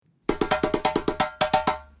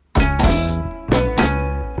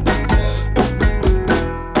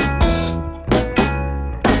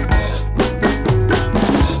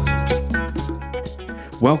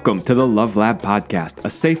Welcome to the Love Lab Podcast, a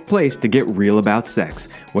safe place to get real about sex.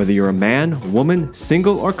 Whether you're a man, woman,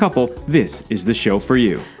 single, or couple, this is the show for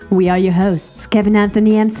you. We are your hosts, Kevin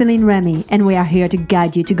Anthony and Celine Remy, and we are here to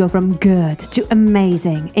guide you to go from good to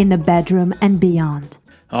amazing in the bedroom and beyond.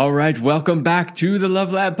 All right, welcome back to the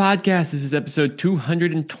Love Lab Podcast. This is episode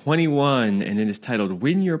 221, and it is titled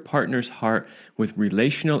Win Your Partner's Heart with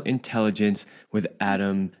Relational Intelligence with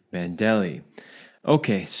Adam Bandelli.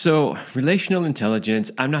 Okay, so relational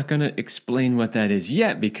intelligence, I'm not going to explain what that is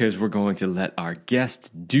yet because we're going to let our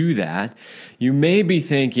guest do that. You may be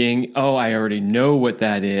thinking, oh, I already know what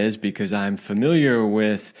that is because I'm familiar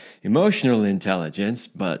with emotional intelligence,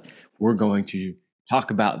 but we're going to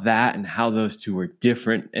talk about that and how those two are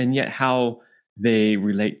different and yet how they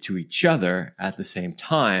relate to each other at the same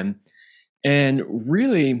time. And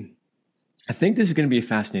really, I think this is going to be a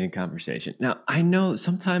fascinating conversation. Now, I know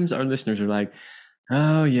sometimes our listeners are like,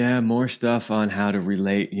 oh, yeah, more stuff on how to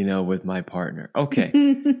relate, with my partner. Okay.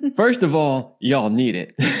 First of all, y'all need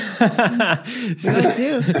it.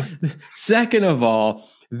 Second of all,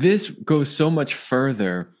 this goes so much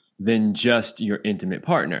further than just your intimate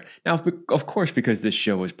partner. Now, of course, because this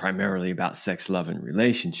show is primarily about sex, love, and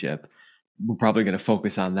relationship, we're probably going to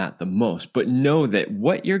focus on that the most. But know that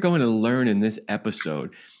what you're going to learn in this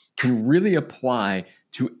episode can really apply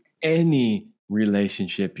to any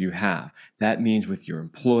relationship you have. That means with your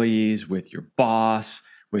employees, with your boss,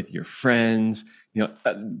 with your friends.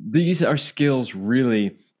 These are skills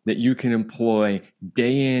really that you can employ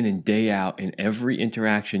day in and day out in every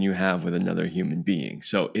interaction you have with another human being.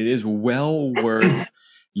 So it is well worth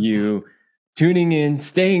you tuning in,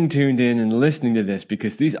 staying tuned in, and listening to this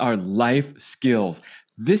because these are life skills.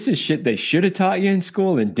 This is shit they should have taught you in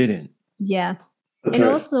school and didn't. Yeah. That's and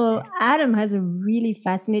right. Also, Adam has a really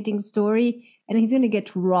fascinating story, and he's going to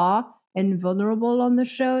get raw and vulnerable on the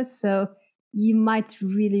show. So you might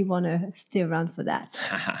really want to stay around for that.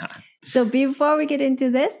 So before we get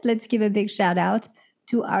into this, let's give a big shout out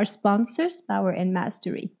to our sponsors, Power and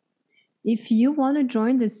Mastery. If you want to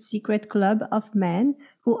join the secret club of men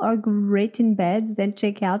who are great in bed, then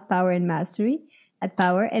check out Power and Mastery at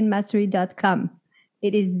powerandmastery.com.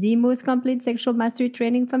 It is the most complete sexual mastery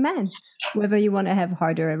training for men. Whether you want to have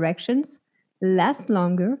harder erections, last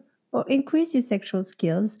longer, or increase your sexual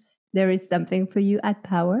skills, there is something for you at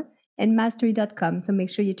powerandmastery.com. So make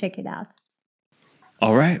sure you check it out.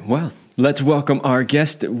 All right, well, let's welcome our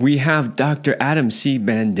guest. We have Dr. Adam C.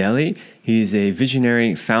 Bandelli. He's a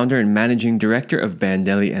visionary founder and managing director of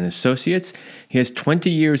Bandelli and Associates. He has 20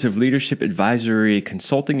 years of leadership advisory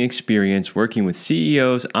consulting experience working with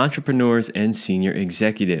CEOs, entrepreneurs, and senior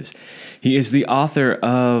executives. He is the author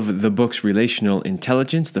of the books Relational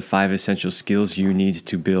Intelligence, the 5 Essential Skills You Need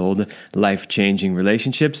to Build Life-Changing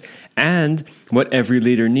Relationships, and What Every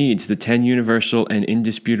Leader Needs, the 10 Universal and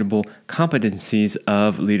Indisputable Competencies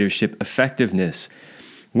of Leadership Effectiveness,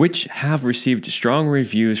 which have received strong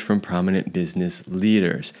reviews from prominent business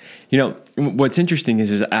leaders. What's interesting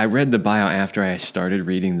is I read the bio after I started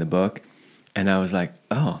reading the book, and I was like,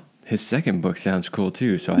 oh, his second book sounds cool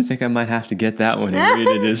too, so I think I might have to get that one and read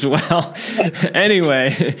it as well.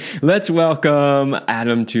 Anyway, let's welcome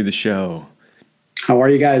Adam to the show. How are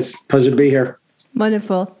you guys? Pleasure to be here.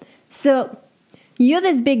 Wonderful. So you're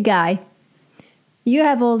this big guy. You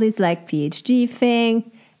have all this Ph.D. thing,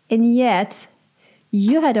 and yet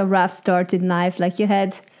you had a rough start in life. You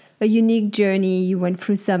had a unique journey. You went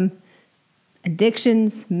through some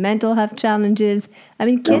addictions, mental health challenges.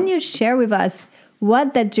 Can you share with us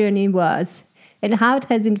what that journey was and how it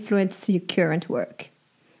has influenced your current work?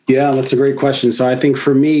 Yeah, that's a great question. So I think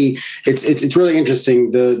for me, it's really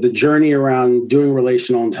interesting. The journey around doing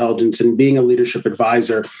relational intelligence and being a leadership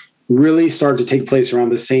advisor really started to take place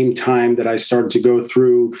around the same time that I started to go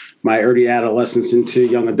through my early adolescence into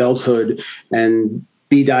young adulthood and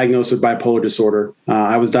be diagnosed with bipolar disorder.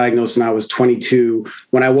 I was diagnosed when I was 22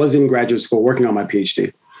 when I was in graduate school working on my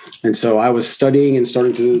Ph.D. And so I was studying and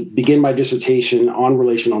starting to begin my dissertation on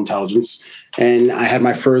relational intelligence. And I had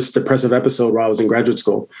my first depressive episode while I was in graduate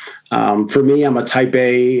school. For me, I'm a type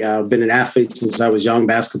A. I've been an athlete since I was young,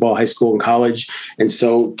 basketball, high school, and college. And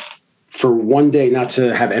so for one day not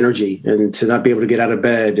to have energy and to not be able to get out of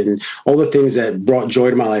bed and all the things that brought joy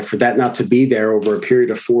to my life, for that not to be there over a period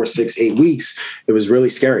of 4, 6, 8 weeks, it was really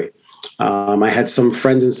scary. I had some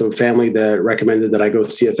friends and some family that recommended that I go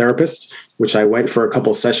see a therapist, which I went for a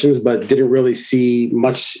couple of sessions, but didn't really see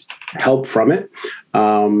much help from it.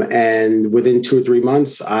 And within 2 or 3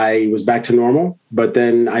 months, I was back to normal. But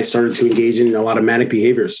then I started to engage in a lot of manic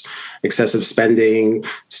behaviors, excessive spending,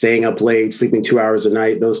 staying up late, sleeping 2 hours a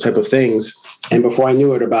night, those type of things. And before I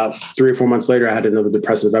knew it, about 3 or 4 months later, I had another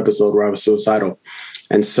depressive episode where I was suicidal.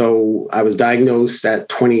 And so I was diagnosed at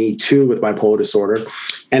 22 with bipolar disorder.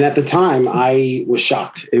 And at the time, I was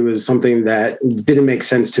shocked. It was something that didn't make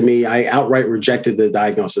sense to me. I outright rejected the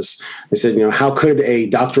diagnosis. I said, how could a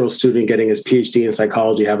doctoral student getting his Ph.D. in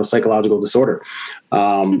psychology have a psychological disorder?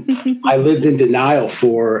 I lived in denial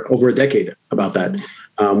for over a decade about that.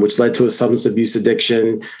 Which led to a substance abuse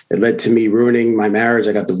addiction. It led to me ruining my marriage.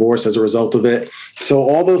 I got divorced as a result of it. So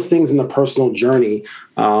all those things in the personal journey,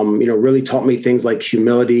 really taught me things like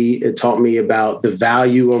humility. It taught me about the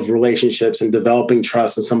value of relationships and developing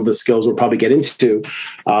trust and some of the skills we'll probably get into.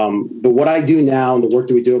 But what I do now and the work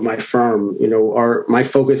that we do at my firm, my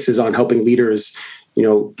focus is on helping leaders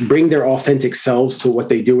bring their authentic selves to what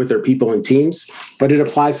they do with their people and teams, but it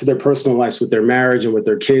applies to their personal lives with their marriage and with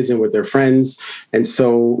their kids and with their friends. And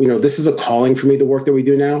so, this is a calling for me, the work that we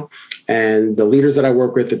do now. And the leaders that I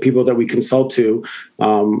work with, the people that we consult to,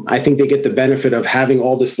 I think they get the benefit of having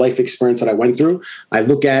all this life experience that I went through. I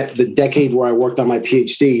look at the decade where I worked on my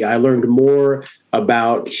PhD. I learned more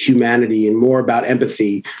about humanity and more about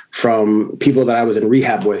empathy from people that I was in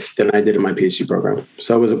rehab with than I did in my PhD program.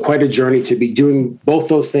 So it was quite a journey to be doing both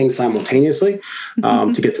those things simultaneously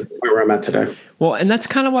to get to the point where I'm at today. Well, and that's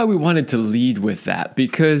kind of why we wanted to lead with that,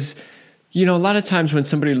 because a lot of times when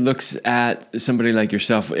somebody looks at somebody like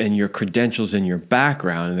yourself and your credentials and your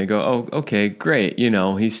background, and they go, oh, okay, great.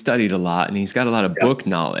 He's studied a lot and he's got a lot of book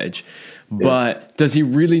knowledge, but does he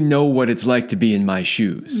really know what it's like to be in my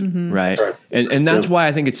shoes? Mm-hmm. Right. And that's why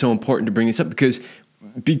I think it's so important to bring this up,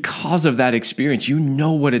 because of that experience,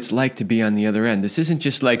 what it's like to be on the other end. This isn't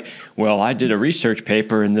just like, well, I did a research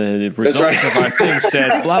paper and the results of our thing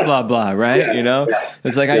said blah, blah, blah, right?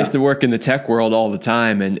 It's like I used to work in the tech world all the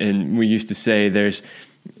time, and we used to say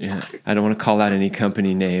I don't want to call out any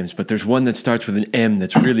company names, but there's one that starts with an M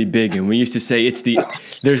that's really big, and we used to say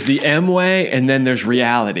there's the M way and then there's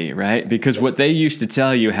reality, right? Because what they used to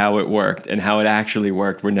tell you how it worked and how it actually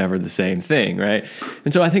worked were never the same thing, right?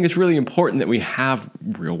 And so I think it's really important that we have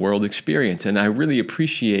real world experience, and I really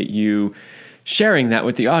appreciate you sharing that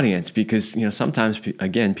with the audience, because sometimes,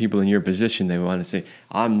 again, people in your position, they want to say,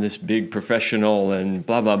 I'm this big professional and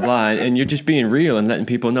blah blah blah, and you're just being real and letting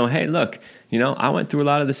people know, hey, look, I went through a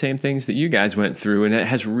lot of the same things that you guys went through, and it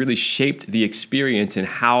has really shaped the experience and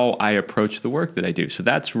how I approach the work that I do. So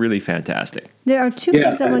that's really fantastic. There are two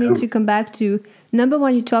things I wanted to come back to. Number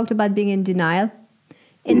one, you talked about being in denial,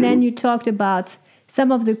 and then you talked about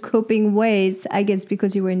some of the coping ways, I guess,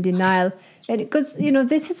 because you were in denial, and because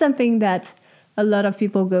this is something that a lot of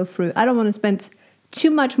people go through. I don't want to spend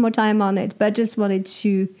too much more time on it, but just wanted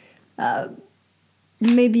to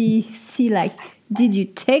maybe see, did you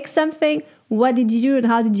take something? What did you do, and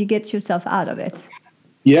how did you get yourself out of it?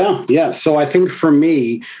 Yeah. So I think for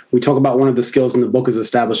me, we talk about one of the skills in the book is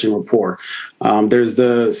establishing rapport. There's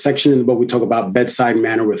the section in the book we talk about bedside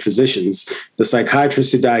manner with physicians. The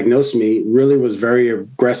psychiatrist who diagnosed me really was very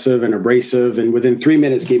aggressive and abrasive, and within 3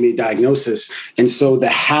 minutes gave me a diagnosis. And so the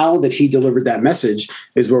how that he delivered that message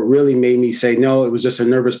is what really made me say, no, it was just a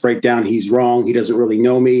nervous breakdown. He's wrong. He doesn't really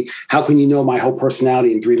know me. How can you know my whole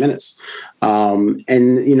personality in 3 minutes?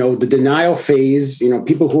 The denial phase,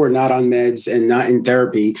 people who are not on meds and not in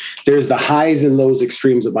therapy, there's the highs and lows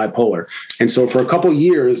extremes of bipolar. And so for a couple of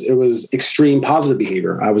years, it was extreme positive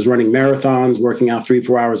behavior. I was running marathons, working out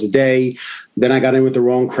 3-4 hours a day. Then I got in with the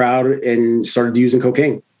wrong crowd and started using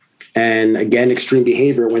cocaine. And again, extreme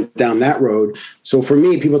behavior went down that road. So for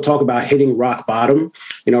me, people talk about hitting rock bottom.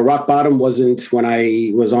 Rock bottom wasn't when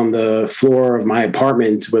I was on the floor of my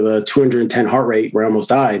apartment with a 210 heart rate where I almost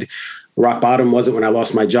died. Rock bottom wasn't when I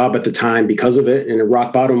lost my job at the time because of it. And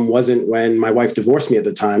rock bottom wasn't when my wife divorced me at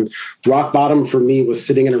the time. Rock bottom for me was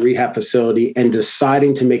sitting in a rehab facility and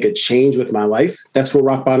deciding to make a change with my life. That's what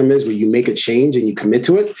rock bottom is, where you make a change and you commit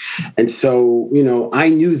to it. And so, I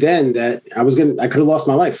knew then that I could have lost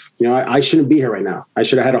my life. I shouldn't be here right now. I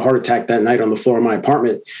should have had a heart attack that night on the floor of my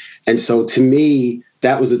apartment. And so to me,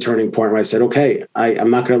 that was a turning point where I said, okay, I'm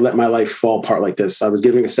not going to let my life fall apart like this. I was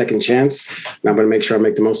giving a second chance, and I'm going to make sure I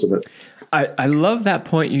make the most of it. I love that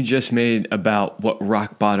point you just made about what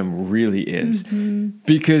rock bottom really is,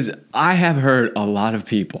 because I have heard a lot of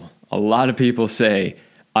people say,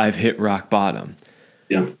 I've hit rock bottom.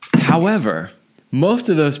 Yeah. However, most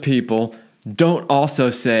of those people don't also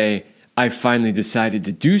say, I finally decided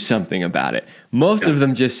to do something about it. Most of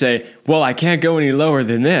them just say, well, I can't go any lower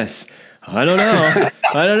than this. I don't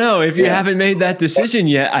know. If you haven't made that decision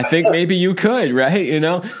yet, I think maybe you could, right?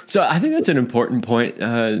 So I think that's an important point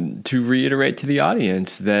to reiterate to the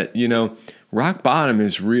audience that, rock bottom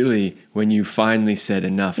is really when you finally said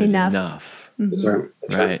enough is enough. That's right.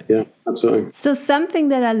 Right. Yeah, absolutely. So something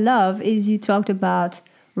that I love is you talked about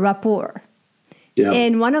rapport. Yeah.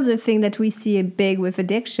 And one of the things that we see big with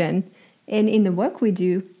addiction and in the work we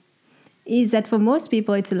do is that for most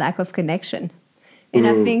people, it's a lack of connection. And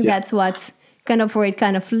I think that's what kind of where it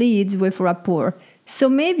kind of leads with rapport. So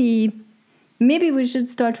maybe we should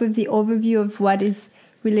start with the overview of what is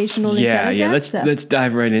relational intelligence. Yeah. Let's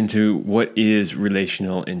dive right into what is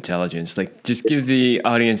relational intelligence. Like, just give the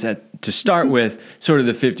audience to start with sort of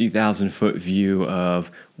the 50,000-foot view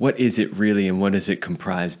of what is it really and what is it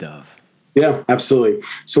comprised of. Yeah, absolutely.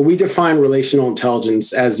 So we define relational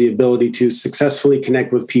intelligence as the ability to successfully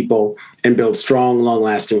connect with people and build strong,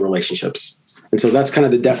 long-lasting relationships. And so that's kind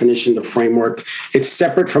of the definition, the framework. It's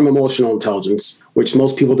separate from emotional intelligence, which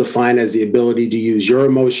most people define as the ability to use your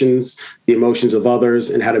emotions, the emotions of others,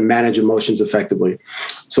 and how to manage emotions effectively.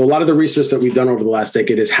 So a lot of the research that we've done over the last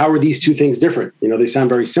decade is how are these two things different? You know, they sound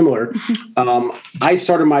very similar. I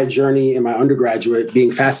started my journey in my undergraduate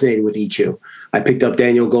being fascinated with EQ. I picked up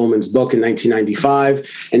Daniel Goleman's book in 1995,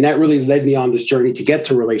 and that really led me on this journey to get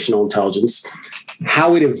to relational intelligence.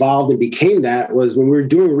 How it evolved and became that was when we were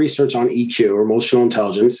doing research on EQ or emotional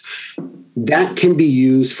intelligence, that can be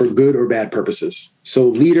used for good or bad purposes. So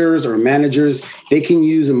leaders or managers, they can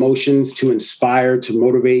use emotions to inspire, to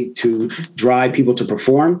motivate, to drive people to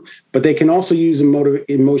perform, but they can also use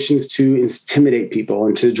emotions to intimidate people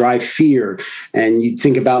and to drive fear. And you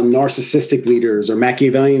think about narcissistic leaders or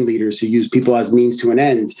Machiavellian leaders who use people as means to an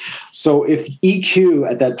end. So if EQ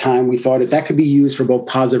at that time, we thought if that could be used for both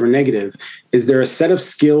positive or negative, is there a set of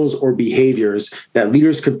skills or behaviors that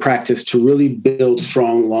leaders could practice to really build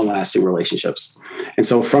strong, long-lasting relationships? And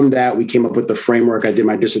so from that, we came up with the framework. I did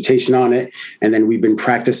my dissertation on it, and then we've been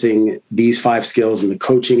practicing these 5 skills in the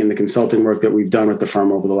coaching and the consulting work that we've done with the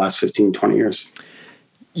firm over the last 15, 20 years.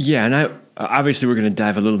 Yeah, and obviously we're going to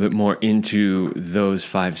dive a little bit more into those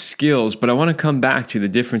 5 skills, but I want to come back to the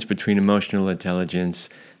difference between emotional intelligence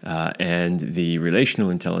and the relational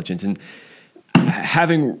intelligence. And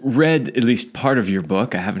having read at least part of your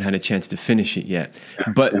book, I haven't had a chance to finish it yet,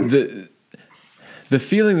 but the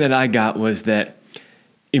feeling that I got was that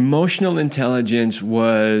emotional intelligence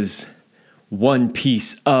was one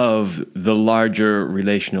piece of the larger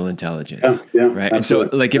relational intelligence, right? Absolutely. And so,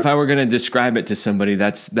 like, if I were going to describe it to somebody,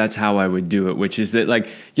 that's how I would do it, which is that, like,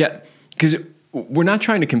 because we're not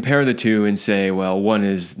trying to compare the two and say, well, one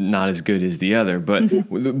is not as good as the other, but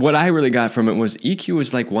what I really got from it was EQ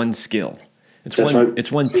is like one skill.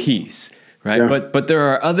 It's one piece, right? Yeah. But there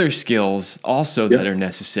are other skills also that are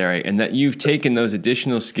necessary, and that you've taken those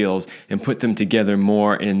additional skills and put them together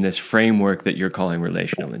more in this framework that you're calling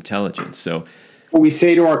relational intelligence. So what we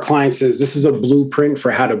say to our clients is this is a blueprint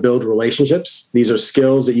for how to build relationships. These are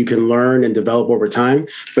skills that you can learn and develop over time.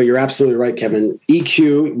 But you're absolutely right, Kevin.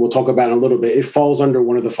 EQ, we'll talk about in a little bit, it falls under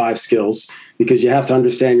one of the 5 skills because you have to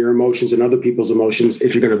understand your emotions and other people's emotions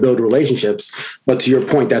if you're going to build relationships. But to your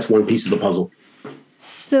point, that's one piece of the puzzle.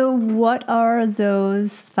 So what are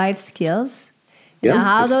those 5 skills? Yeah, and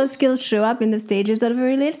how those skills show up in the stages of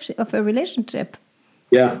a relationship?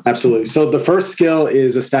 Yeah, absolutely. So the first skill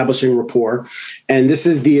is establishing rapport. And this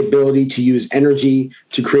is the ability to use energy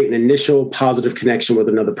to create an initial positive connection with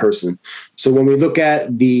another person. So when we look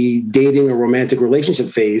at the dating or romantic relationship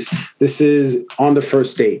phase, this is on the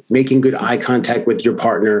first date, making good eye contact with your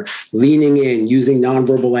partner, leaning in, using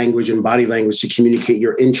nonverbal language and body language to communicate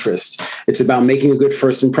your interest. It's about making a good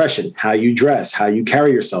first impression, how you dress, how you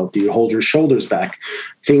carry yourself. Do you hold your shoulders back?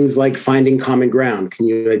 Things like finding common ground. Can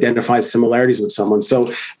you identify similarities with someone? So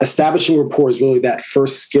establishing rapport is really that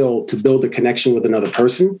first skill to build a connection with another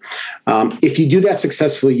person. If you do that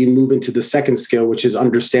successfully, you move into the second skill, which is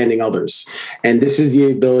understanding others. And this is the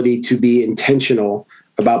ability to be intentional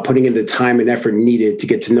about putting in the time and effort needed to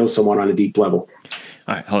get to know someone on a deep level.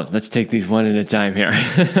 All right, hold on. Let's take these one at a time here.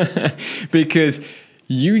 Because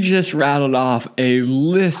you just rattled off a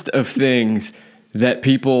list of things that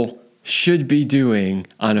people should be doing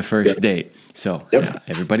on a first date. So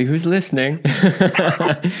everybody who's listening,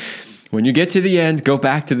 when you get to the end, go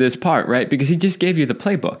back to this part, right? Because he just gave you the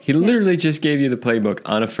playbook. He literally just gave you the playbook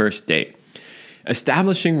on a first date.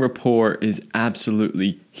 Establishing rapport is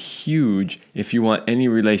absolutely huge if you want any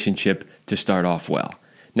relationship to start off well.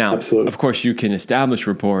 Now, of course, you can establish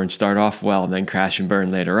rapport and start off well and then crash and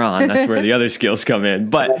burn later on. That's where the other skills come in.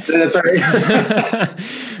 But that's right.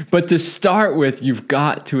 But to start with, you've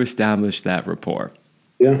got to establish that rapport.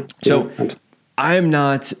 Yeah. So I'm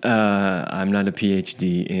not a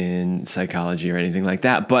Ph.D. in psychology or anything like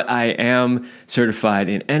that, but I am certified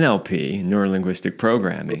in NLP, neuro-linguistic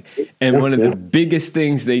programming. And one of the biggest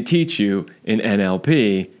things they teach you in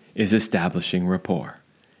NLP is establishing rapport.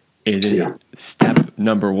 it is step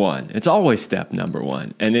number one. It's always step number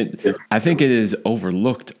one. And I think it is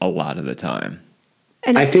overlooked a lot of the time.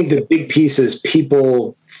 And I think the big piece is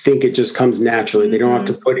people think it just comes naturally. They don't have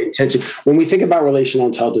to put intention. When we think about relational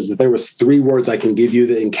intelligence, if there was 3 words I can give you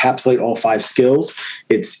that encapsulate all 5 skills,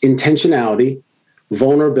 it's intentionality,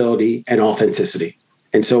 vulnerability, and authenticity.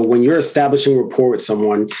 And so when you're establishing rapport with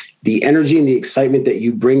someone, the energy and the excitement that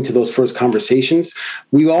you bring to those first conversations,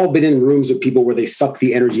 we've all been in rooms with people where they suck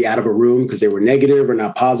the energy out of a room because they were negative or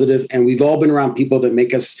not positive. And we've all been around people that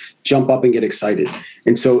make us jump up and get excited.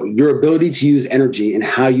 And so your ability to use energy and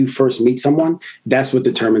how you first meet someone, that's what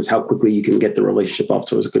determines how quickly you can get the relationship off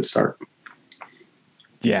to a good start.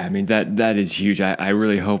 Yeah, I mean, that is huge. I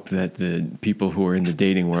really hope that the people who are in the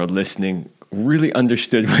dating world listening really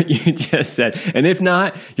understood what you just said. And if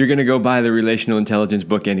not, you're going to go buy the Relational Intelligence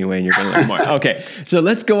book anyway, and you're going to learn more. Okay, so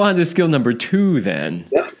let's go on to skill number 2 then.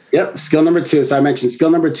 Yep. Skill number 2. So I mentioned skill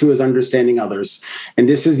number 2 is understanding others. And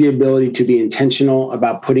this is the ability to be intentional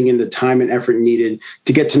about putting in the time and effort needed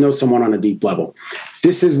to get to know someone on a deep level.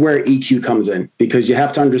 This is where EQ comes in, because you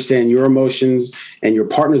have to understand your emotions and your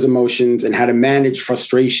partner's emotions and how to manage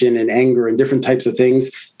frustration and anger and different types of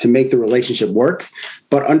things to make the relationship work.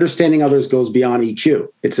 But understanding others goes beyond EQ.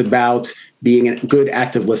 It's about being a good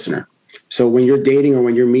active listener. So when you're dating or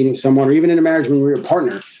when you're meeting someone, or even in a marriage when you're a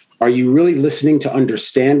partner, are you really listening to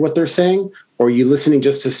understand what they're saying, or are you listening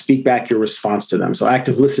just to speak back your response to them? So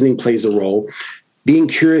active listening plays a role. Being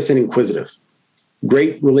curious and inquisitive.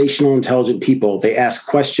 Great relational intelligent people, they ask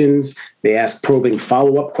questions, they ask probing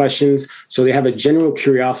follow-up questions, so they have a general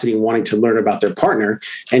curiosity and wanting to learn about their partner.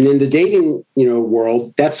 And in the dating,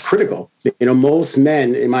 world, that's critical. Most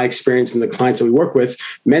men, in my experience and the clients that we work with,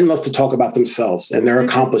 men love to talk about themselves and their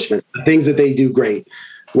accomplishments, the things that they do great.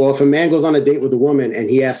 Well, if a man goes on a date with a woman and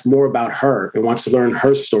he asks more about her and wants to learn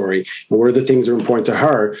her story and what are the things that are important to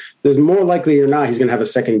her, there's more likely or not he's going to have a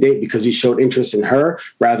second date because he showed interest in her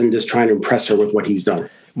rather than just trying to impress her with what he's done.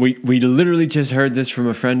 We literally just heard this from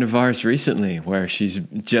a friend of ours recently, where she's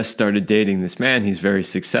just started dating this man. He's very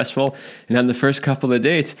successful. And on the first couple of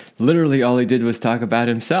dates, literally all he did was talk about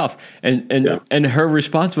himself. And her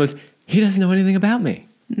response was, he doesn't know anything about me.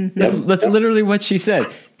 Mm-hmm. That's literally what she said.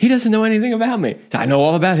 He doesn't know anything about me. I know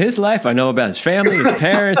all about his life. I know about his family, his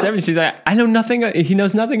parents, everything. She's like, I know nothing. He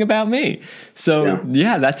knows nothing about me. So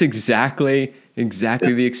yeah that's exactly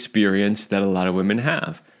the experience that a lot of women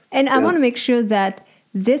have. And I want to make sure that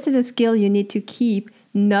this is a skill you need to keep,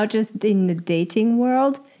 not just in the dating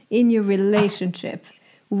world, in your relationship.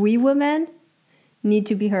 We women need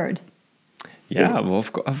to be heard. Yeah, well,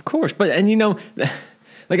 of course. But,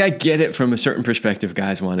 like, I get it from a certain perspective.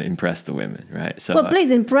 Guys want to impress the women, right? So, well,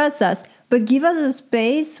 please impress us, but give us a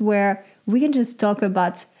space where we can just talk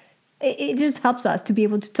about. It just helps us to be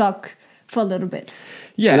able to talk for a little bit.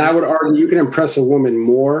 Yeah, and I would argue you can impress a woman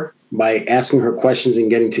more by asking her questions and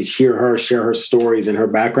getting to hear her share her stories and her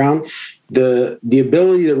background. The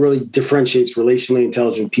ability that really differentiates relationally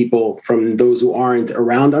intelligent people from those who aren't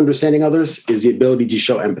around understanding others is the ability to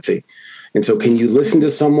show empathy. And so can you listen to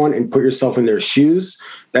someone and put yourself in their shoes?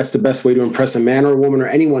 That's the best way to impress a man or a woman or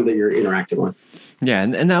anyone that you're interacting with. Yeah,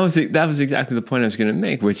 and that was exactly the point I was going to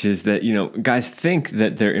make, which is that, guys think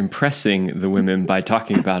that they're impressing the women by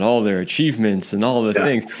talking about all their achievements and all the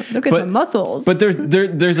things. Look at the muscles. But there's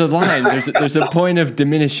a line, there's a point of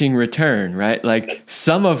diminishing return, right? Like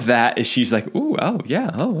some of that is she's like,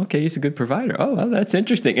 okay, he's a good provider. Oh, well, that's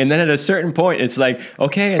interesting. And then at a certain point, it's like,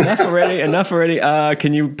 okay, enough already.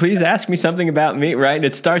 Can you please ask me something about me, right? And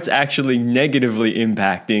it starts actually negatively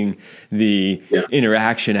impacting the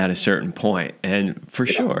interaction at a certain point. And for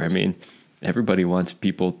sure, I mean, everybody wants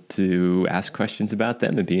people to ask questions about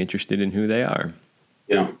them and be interested in who they are.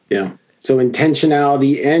 Yeah. So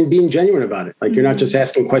intentionality and being genuine about it. Like you're not just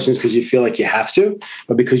asking questions because you feel like you have to,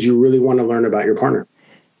 but because you really want to learn about your partner.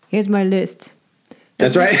 Here's my list.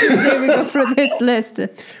 That's right. Here we go for this list.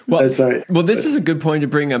 Well, that's right. Well, this is a good point to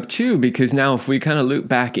bring up too, because now if we kind of loop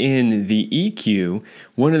back in the EQ,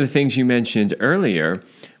 one of the things you mentioned earlier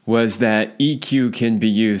was that EQ can be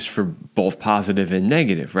used for both positive and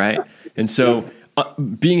negative, right? And so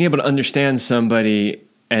being able to understand somebody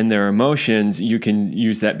and their emotions, you can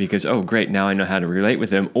use that because, oh, great, now I know how to relate with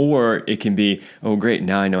them. Or it can be, oh, great,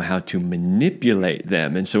 now I know how to manipulate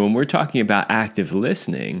them. And so when we're talking about active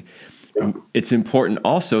listening, it's important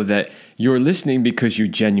also that you're listening because you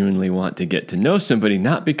genuinely want to get to know somebody,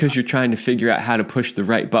 not because you're trying to figure out how to push the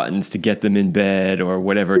right buttons to get them in bed or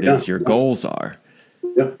whatever it is your goals are.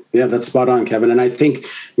 Yeah, that's spot on, Kevin. And I think,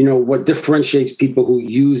 what differentiates people who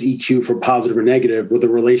use EQ for positive or negative with a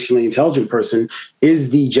relationally intelligent person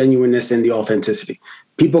is the genuineness and the authenticity.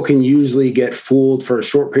 people can usually get fooled for a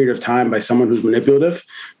short period of time by someone who's manipulative,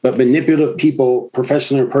 but manipulative people,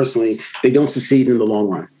 professionally or personally, they don't succeed in the long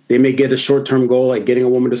run. They may get a short-term goal like getting a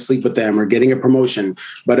woman to sleep with them or getting a promotion,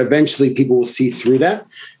 but eventually people will see through that.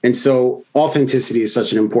 And so authenticity is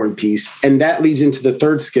such an important piece. And that leads into the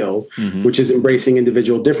third skill, which is embracing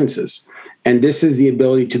individual differences. And this is the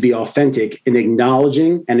ability to be authentic in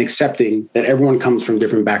acknowledging and accepting that everyone comes from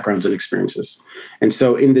different backgrounds and experiences. And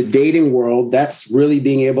so in the dating world, that's really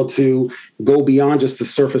being able to go beyond just the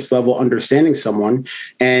surface level understanding someone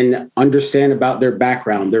and understand about their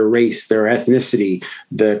background, their race, their ethnicity,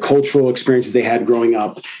 the cultural experiences they had growing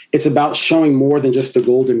up. It's about showing more than just the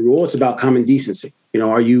golden rule. It's about common decency.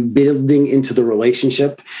 Are you building into the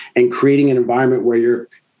relationship and creating an environment where your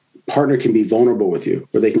partner can be vulnerable with you,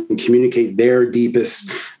 where they can communicate their deepest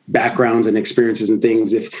backgrounds and experiences and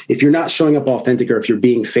things. If you're not showing up authentic or if you're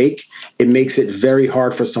being fake, it makes it very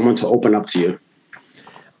hard for someone to open up to you.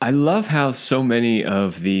 I love how so many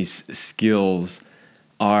of these skills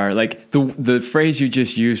are like the phrase you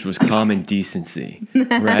just used was common decency,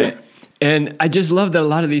 right? And I just love that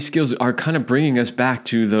a lot of these skills are kind of bringing us back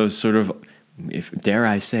to those sort of, if dare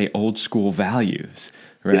I say, old school values.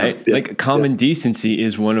 Right? Like common decency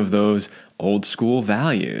is one of those old school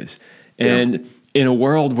values. And in a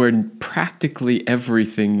world where practically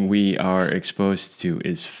everything we are exposed to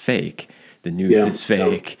is fake, the news is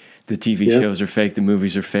fake, the TV shows are fake, the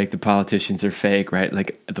movies are fake, the politicians are fake, right?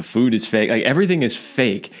 Like the food is fake, like everything is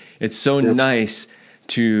fake. It's so nice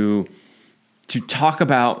to talk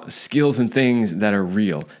about skills and things that are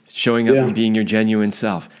real, showing up and being your genuine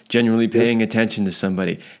self, genuinely paying attention to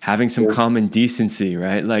somebody, having some common decency,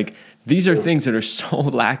 right? Like these are things that are so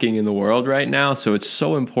lacking in the world right now. So it's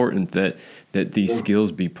so important that these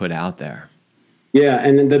skills be put out there. Yeah.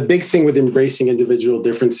 And then the big thing with embracing individual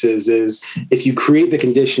differences is if you create the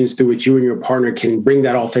conditions through which you and your partner can bring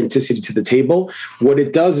that authenticity to the table, what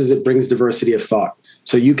it does is it brings diversity of thought.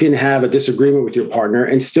 So you can have a disagreement with your partner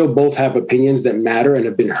and still both have opinions that matter and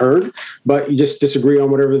have been heard, but you just disagree on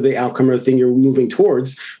whatever the outcome or the thing you're moving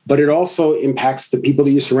towards. But it also impacts the people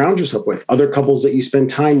that you surround yourself with, other couples that you spend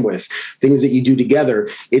time with, things that you do together.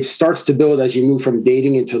 It starts to build as you move from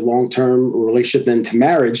dating into long-term relationship, then to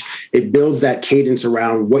marriage. It builds that cadence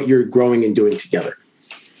around what you're growing and doing together.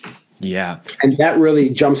 Yeah. And that really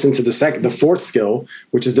jumps into the fourth skill,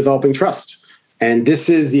 which is developing trust. And this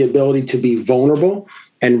is the ability to be vulnerable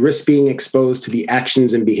and risk being exposed to the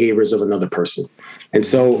actions and behaviors of another person. And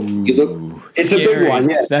so you look, it's scary. A big one.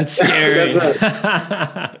 Yeah. That's scary.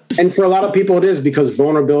 And for a lot of people, it is because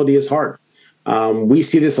vulnerability is hard. We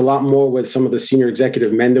see this a lot more with some of the senior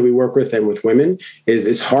executive men that we work with and with women is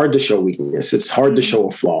it's hard to show weakness. It's hard to show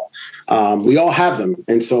a flaw. We all have them.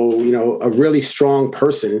 And so, a really strong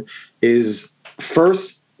person is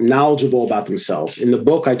first knowledgeable about themselves. In the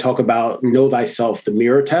book, I talk about know thyself, the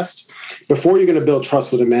mirror test. Before you're going to build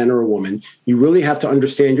trust with a man or a woman, you really have to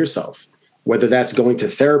understand yourself, whether that's going to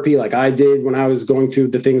therapy like I did when I was going through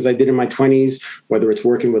the things I did in my 20s, whether it's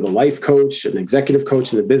working with a life coach, an executive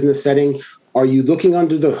coach in the business setting. Are you looking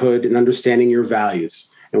under the hood and understanding your values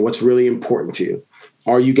and what's really important to you?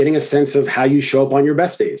 Are you getting a sense of how you show up on your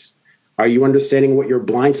best days? Are you understanding what your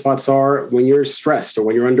blind spots are when you're stressed or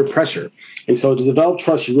when you're under pressure? And so to develop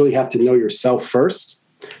trust, you really have to know yourself first.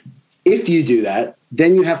 If you do that,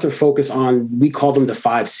 then you have to focus on, we call them the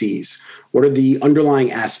 5 C's. What are the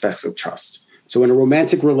underlying aspects of trust? So in a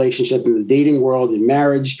romantic relationship, in the dating world, in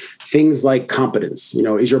marriage, things like competence.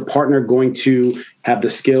 Is your partner going to have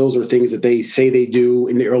the skills or things that they say they do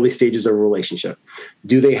in the early stages of a relationship?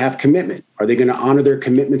 Do they have commitment? Are they going to honor their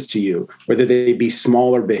commitments to you, whether they be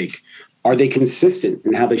small or big? Are they consistent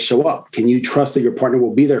in how they show up? Can you trust that your partner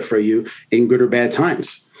will be there for you in good or bad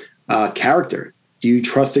times? Character. Do you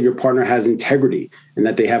trust that your partner has integrity and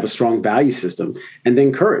that they have a strong value system? And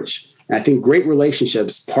then courage. And I think great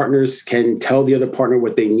relationships, partners can tell the other partner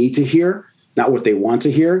what they need to hear, not what they want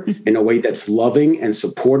to hear, in a way that's loving and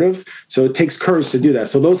supportive. So it takes courage to do that.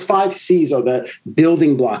 So those 5 C's are the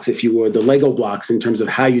building blocks, if you would, the Lego blocks in terms of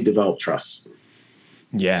how you develop trust.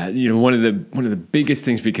 Yeah, one of the biggest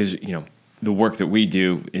things, because the work that we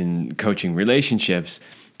do in coaching relationships,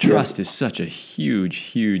 trust is such a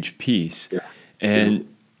huge piece. Yeah.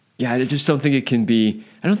 And I just don't think it can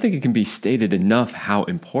be stated enough how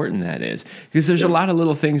important that is, because there's a lot of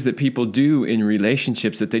little things that people do in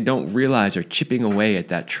relationships that they don't realize are chipping away at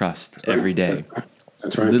that trust every day.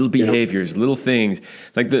 That's right. Little behaviors, little things.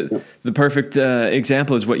 Like the perfect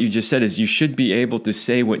example is what you just said, is you should be able to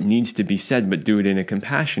say what needs to be said, but do it in a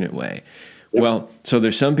compassionate way. Yep. Well, so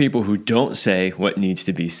there's some people who don't say what needs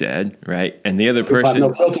to be said, right? And the other person, no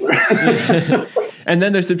filter. And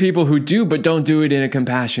then there's the people who do, but don't do it in a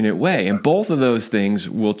compassionate way. And both of those things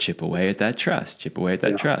will chip away at that trust,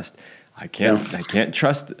 trust. I can't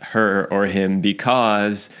trust her or him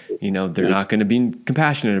because, they're not going to be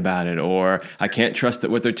compassionate about it. Or I can't trust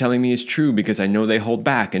that what they're telling me is true because I know they hold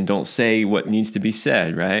back and don't say what needs to be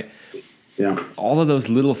said, right? Yeah. All of those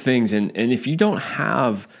little things. And if you don't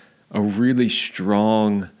have a really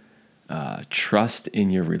strong trust in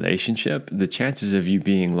your relationship, the chances of you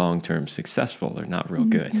being long-term successful are not real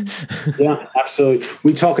good. Yeah, absolutely.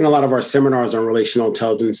 We talk in a lot of our seminars on relational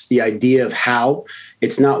intelligence, the idea of how.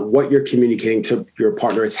 It's not what you're communicating to your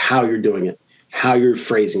partner, it's how you're doing it, how you're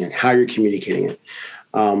phrasing it, how you're communicating it.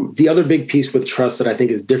 The other big piece with trust that I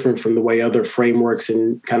think is different from the way other frameworks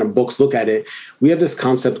and kind of books look at it, we have this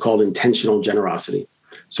concept called intentional generosity.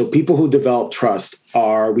 So people who develop trust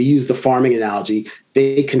we use the farming analogy,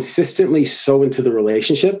 they consistently sow into the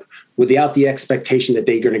relationship without the expectation that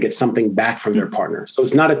they're going to get something back from their partner. So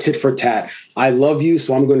it's not a tit for tat. I love you,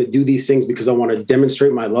 so I'm going to do these things because I want to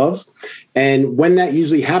demonstrate my love. And when that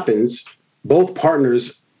usually happens, both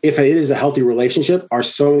partners, if it is a healthy relationship, are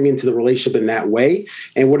sowing into the relationship in that way.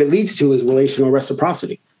 And what it leads to is relational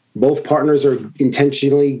reciprocity. Both partners are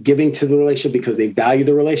intentionally giving to the relationship because they value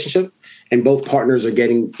the relationship, and both partners are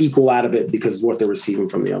getting equal out of it because of what they're receiving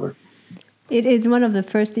from the other. It is one of the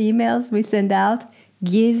first emails we send out.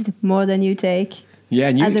 Give more than you take. Yeah,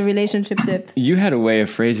 and as a relationship tip. You had a way of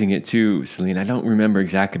phrasing it too, Celine. I don't remember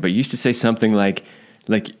exactly, but you used to say something like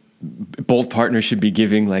both partners should be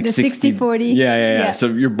giving like the 60-40. Yeah. So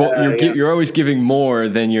you're always giving more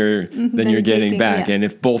than you're getting back, and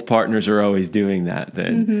if both partners are always doing that,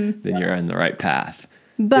 then you're on the right path.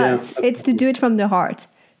 But it's to do it from the heart,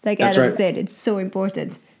 like That's Adam right. said. It's so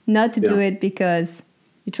important not to do it because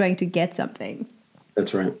you're trying to get something.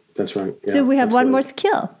 That's right. Yeah, so we have one more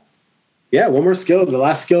skill. Yeah, one more skill. The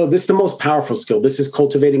last skill, this is the most powerful skill. This is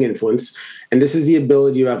cultivating influence. And this is the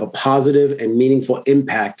ability to have a positive and meaningful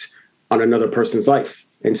impact on another person's life.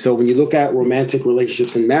 And so when you look at romantic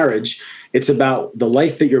relationships and marriage, it's about the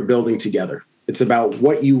life that you're building together. It's about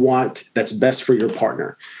what you want that's best for your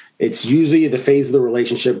partner. It's usually the phase of the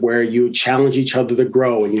relationship where you challenge each other to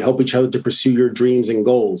grow and you help each other to pursue your dreams and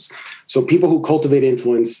goals. So people who cultivate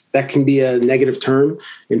influence, that can be a negative term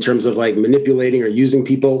in terms of like manipulating or using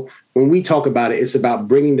people. When we talk about it, it's about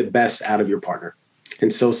bringing the best out of your partner.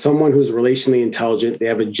 And so someone who's relationally intelligent, they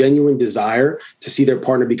have a genuine desire to see their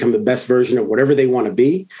partner become the best version of whatever they want to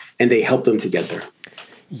be, and they help them to get there.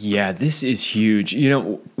 Yeah, this is huge.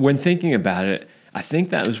 When thinking about it, I think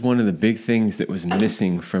that was one of the big things that was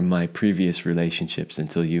missing from my previous relationships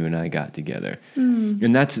until you and I got together.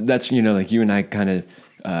 And that's like you and I kind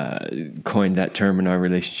of coined that term in our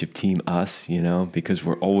relationship, team us, because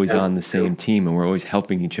we're always on the same team and we're always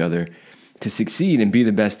helping each other to succeed and be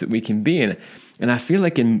the best that we can be. And I feel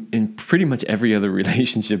like in pretty much every other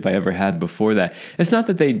relationship I ever had before that, it's not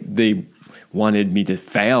that they wanted me to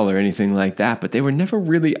fail or anything like that, but they were never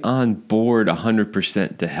really on board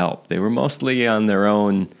 100% to help. They were mostly on their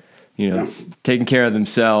own, taking care of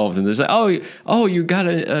themselves. And there's like, oh, you got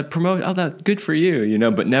a promotion. Oh, that's good for you,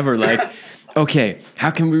 but never like, okay,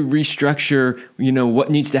 how can we restructure, what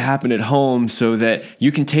needs to happen at home so that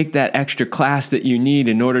you can take that extra class that you need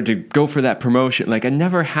in order to go for that promotion? Like I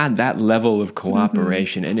never had that level of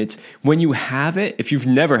cooperation. And it's when you have it, if you've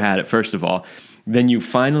never had it, first of all, then you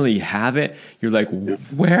finally have it, you're like,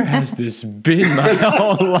 where has this been my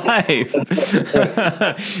whole life?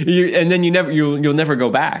 And then you'll never go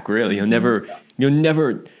back, really. You'll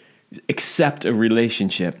never accept a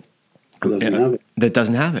relationship that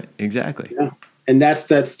doesn't have it. Exactly. Yeah. And that's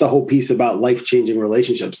the whole piece about life-changing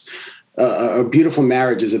relationships. A beautiful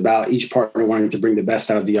marriage is about each partner wanting to bring the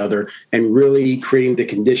best out of the other and really creating the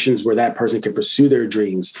conditions where that person can pursue their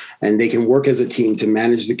dreams and they can work as a team to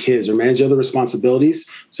manage the kids or manage other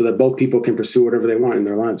responsibilities so that both people can pursue whatever they want in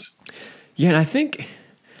their lives. Yeah, and I think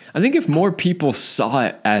if more people saw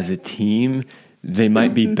it as a team, they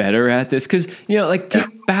might be better at this. Because,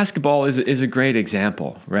 take basketball is a great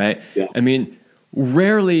example, right? Yeah. I mean,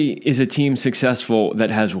 rarely is a team successful that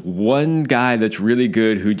has one guy that's really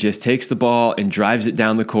good who just takes the ball and drives it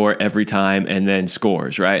down the court every time and then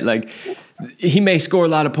scores, right? Like he may score a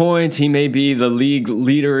lot of points, he may be the league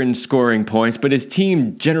leader in scoring points, but his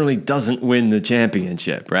team generally doesn't win the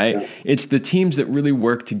championship, right? Yeah. It's the teams that really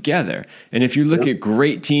work together. And if you look at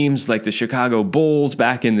great teams like the Chicago Bulls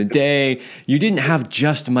back in the day, you didn't have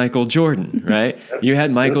just Michael Jordan, right? You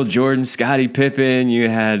had Michael Jordan, Scottie Pippen, you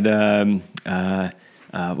had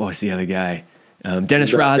what was the other guy?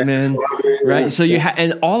 Dennis Rodman, right? Yeah. So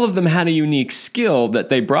and all of them had a unique skill that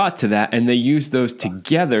they brought to that, and they used those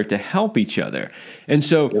together to help each other. And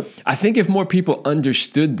so I think if more people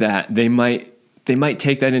understood that, they might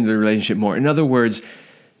take that into the relationship more. In other words,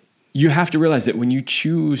 you have to realize that when you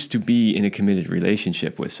choose to be in a committed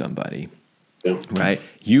relationship with somebody, right,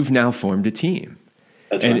 you've now formed a team.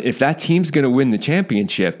 That's and right. If that team's going to win the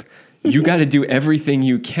championship, you got to do everything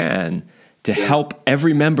you can to help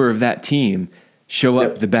every member of that team show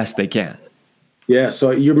up the best they can. Yeah,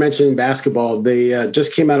 so you're mentioning basketball. They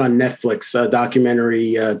just came out on Netflix, a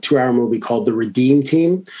documentary, 2-hour movie called The Redeem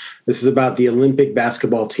Team. This is about the Olympic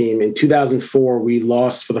basketball team. In 2004, we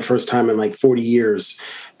lost for the first time in like 40 years.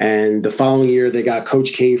 And the following year, they got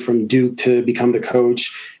Coach K from Duke to become the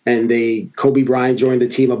coach. And Kobe Bryant joined the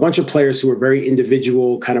team. A bunch of players who were very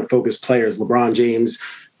individual kind of focused players, LeBron James,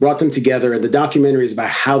 brought them together. And the documentary is about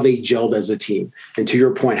how they gelled as a team. And to your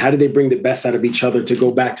point, how did they bring the best out of each other to go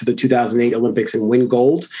back to the 2008 Olympics and win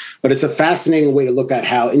gold? But it's a fascinating way to look at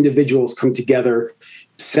how individuals come together,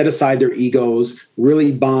 set aside their egos,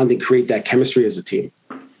 really bond and create that chemistry as a team.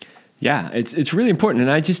 Yeah, it's really important.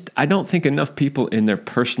 And I don't think enough people in their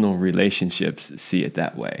personal relationships see it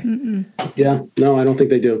that way. Mm-mm. Yeah, no, I don't think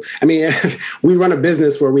they do. I mean, we run a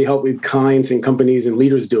business where we help with clients and companies and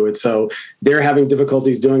leaders do it. So they're having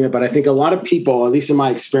difficulties doing it. But I think a lot of people, at least in my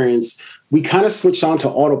experience, we kind of switch on to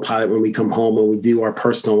autopilot when we come home and we do our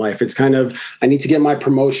personal life. It's kind of, I need to get my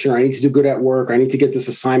promotion, or I need to do good at work, or I need to get this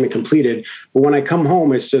assignment completed. But when I come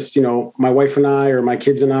home, it's just, my wife and I, or my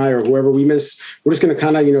kids and I, or whoever we're just going to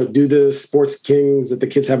kind of, do the sports kings that the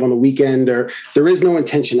kids have on the weekend, or there is no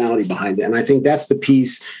intentionality behind it. And I think that's the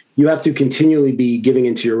piece you have to continually be giving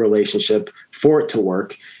into your relationship for it to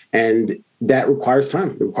work. And that requires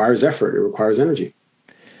time. It requires effort. It requires energy.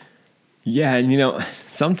 Yeah, and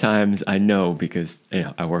sometimes I know because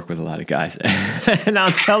I work with a lot of guys, and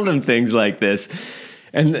I'll tell them things like this,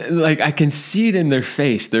 and like I can see it in their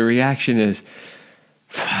face. Their reaction is,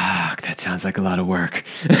 "Fuck, that sounds like a lot of work."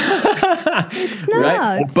 It's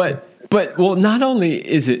not. Right? But well, not only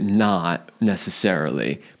is it not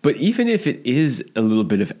necessarily, but even if it is a little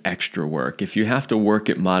bit of extra work, if you have to work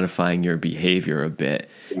at modifying your behavior a bit,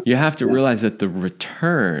 you have to realize that the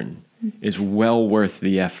return is well worth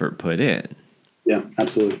the effort put in. Yeah,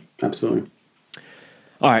 absolutely. Absolutely.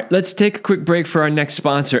 All right, let's take a quick break for our next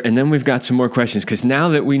sponsor, and then we've got some more questions, because now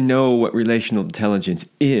that we know what relational intelligence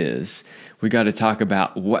is, we got to talk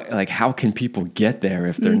about how can people get there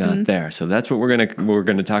if they're not there. So that's what we're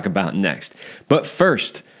gonna talk about next. But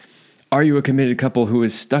first, are you a committed couple who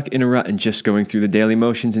is stuck in a rut and just going through the daily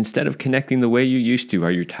motions instead of connecting the way you used to?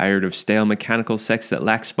 Are you tired of stale mechanical sex that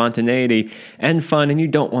lacks spontaneity and fun, and you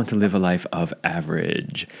don't want to live a life of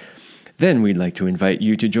average? Then we'd like to invite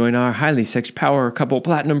you to join our Highly Sex Power Couple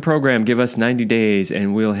Platinum program. Give us 90 days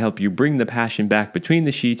and we'll help you bring the passion back between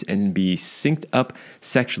the sheets and be synced up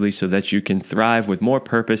sexually so that you can thrive with more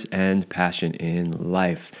purpose and passion in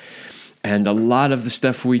life. And a lot of the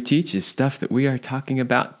stuff we teach is stuff that we are talking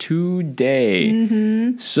about today.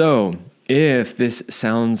 Mm-hmm. So if this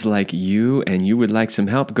sounds like you and you would like some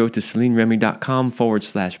help, go to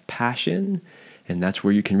CelineRemy.com/passion. And that's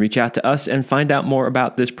where you can reach out to us and find out more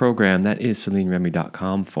about this program. That is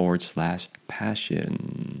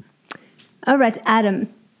CelineRemy.com/passion. All right, Adam.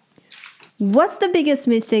 What's the biggest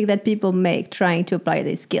mistake that people make trying to apply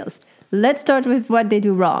these skills? Let's start with what they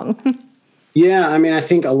do wrong. Yeah, I mean, I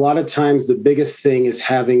think a lot of times the biggest thing is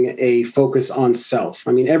having a focus on self.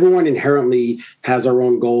 I mean, everyone inherently has our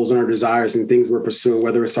own goals and our desires and things we're pursuing,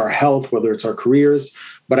 whether it's our health, whether it's our careers.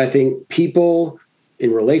 But I think people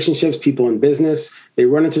in relationships, people in business, they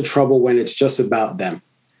run into trouble when it's just about them.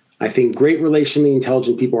 I think great relationally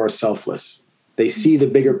intelligent people are selfless. They see the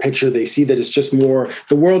bigger picture. They see that it's just more,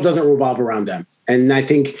 the world doesn't revolve around them. And I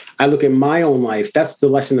think I look at my own life. That's the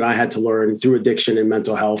lesson that I had to learn through addiction and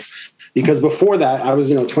mental health. Because before that, I was,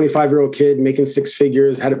 25-year-old kid making six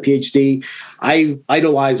figures, had a Ph.D. I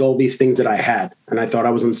idolized all these things that I had, and I thought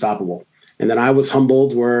I was unstoppable. And then I was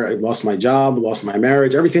humbled where I lost my job, lost my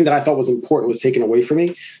marriage. Everything that I thought was important was taken away from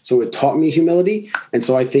me. So it taught me humility. And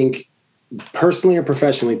so I think personally or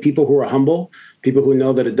professionally, people who are humble, people who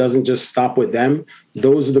know that it doesn't just stop with them,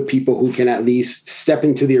 those are the people who can at least step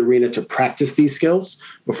into the arena to practice these skills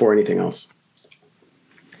before anything else.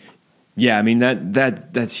 Yeah, I mean,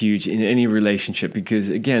 that's huge in any relationship because,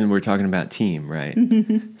 again, we're talking about team, right?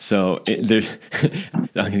 So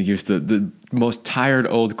I'm going to use the most tired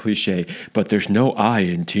old cliche, but there's no I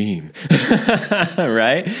in team,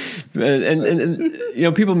 right?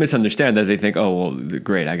 And people misunderstand that. They think, oh, well,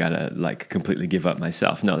 great, I got to like completely give up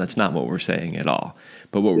myself. No, that's not what we're saying at all.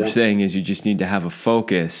 But what we're saying is you just need to have a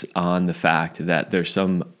focus on the fact that there's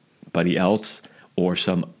somebody else or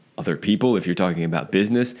some other people, if you're talking about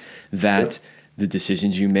business, that the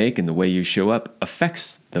decisions you make and the way you show up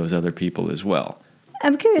affects those other people as well.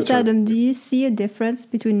 I'm curious, Adam, do you see a difference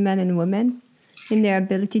between men and women in their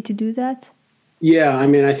ability to do that? Yeah, I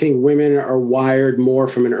mean, I think women are wired more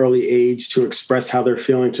from an early age to express how they're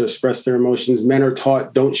feeling, to express their emotions. Men are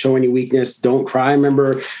taught, don't show any weakness, don't cry. I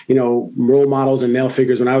remember, role models and male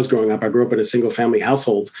figures when I was growing up. I grew up in a single family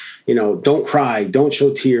household. Don't cry, don't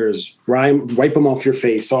show tears, wipe them off your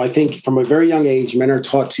face. So I think from a very young age, men are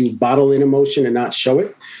taught to bottle in emotion and not show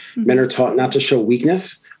it. Mm-hmm. Men are taught not to show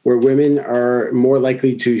weakness, where women are more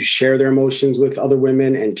likely to share their emotions with other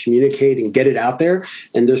women and communicate and get it out there.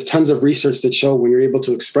 And there's tons of research that show when you're able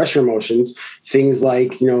to express your emotions, things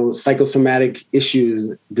like, psychosomatic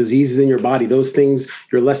issues, diseases in your body, those things,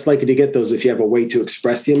 you're less likely to get those if you have a way to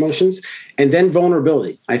express the emotions. And then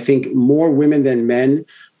vulnerability. I think more women than men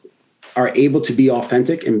are able to be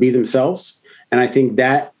authentic and be themselves. And I think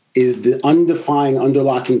that is the undefined,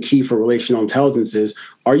 underlocking key for relational intelligence is,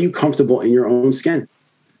 are you comfortable in your own skin?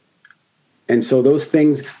 And so those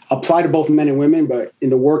things apply to both men and women. But in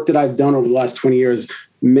the work that I've done over the last 20 years,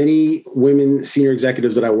 many women senior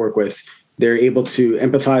executives that I work with, they're able to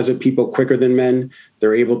empathize with people quicker than men.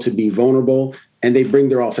 They're able to be vulnerable, and they bring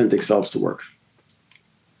their authentic selves to work.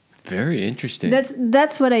 Very interesting.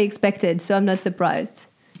 That's what I expected, so I'm not surprised.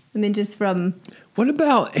 I mean, just from... What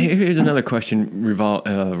about, here's another question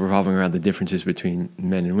revolving around the differences between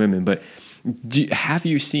men and women, but have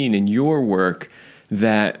you seen in your work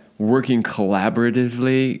that working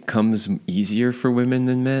collaboratively comes easier for women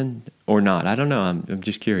than men or not? I don't know. I'm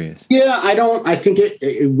just curious. Yeah, I think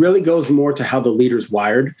it really goes more to how the leader's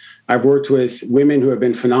wired. I've worked with women who have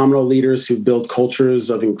been phenomenal leaders who build cultures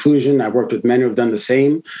of inclusion. I've worked with men who have done the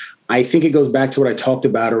same. I think it goes back to what I talked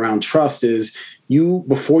about around trust is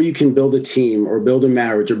before you can build a team or build a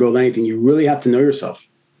marriage or build anything, you really have to know yourself.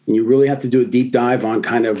 And you really have to do a deep dive on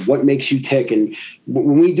kind of what makes you tick. And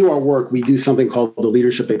when we do our work, we do something called the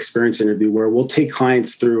leadership experience interview, where we'll take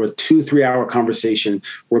clients through a 2-3 hour conversation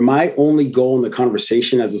where my only goal in the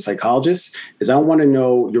conversation as a psychologist is I want to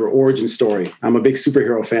know your origin story. I'm a big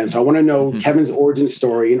superhero fan, so I want to know Kevin's origin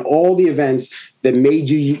story and all the events that made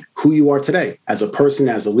you who you are today as a person,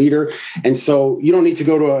 as a leader. And so you don't need to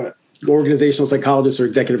go to a organizational psychologist or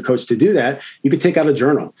executive coach to do that. You could take out a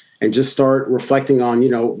journal and just start reflecting on,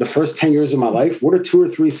 the first 10 years of my life. What are 2 or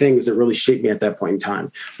 3 things that really shaped me at that point in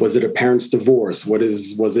time? Was it a parent's divorce?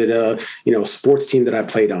 Was it a, sports team that I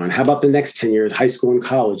played on? How about the next 10 years, high school and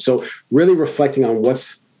college? So really reflecting on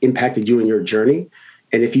what's impacted you in your journey.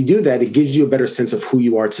 And if you do that, it gives you a better sense of who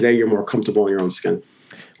you are today. You're more comfortable in your own skin.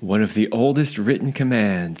 One of the oldest written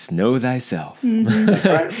commands, know thyself. Mm-hmm. That's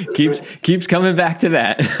right. keeps coming back to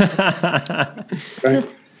that.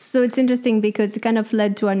 So it's interesting because it kind of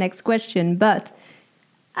led to our next question. But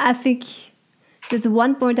I think there's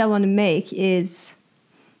one point I want to make is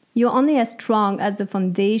you're only as strong as the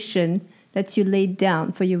foundation that you laid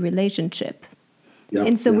down for your relationship. Yeah,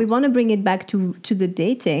 and so we want to bring it back to the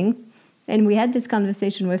dating. And we had this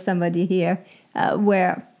conversation with somebody here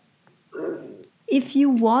where if you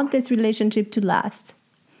want this relationship to last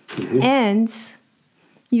and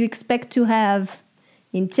you expect to have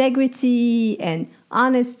integrity and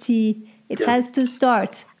honesty, it has to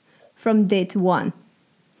start from date 1.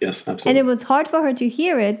 Yes, absolutely. And it was hard for her to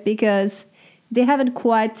hear it because they haven't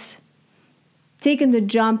quite taken the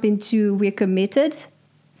jump into we're committed.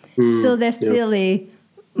 So there's still a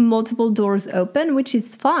multiple doors open, which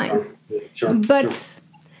is fine. But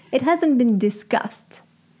it hasn't been discussed.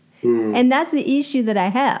 And that's the issue that I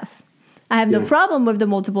have. I have no problem with the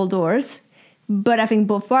multiple doors, but I think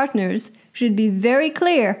both partners should be very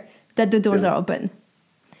clear that the doors are open.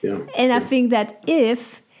 And I think that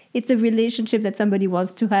if it's a relationship that somebody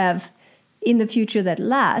wants to have in the future that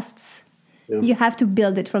lasts, you have to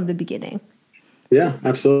build it from the beginning. Yeah,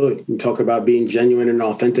 absolutely. You talk about being genuine and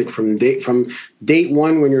authentic from date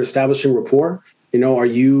 1 when you're establishing rapport. Are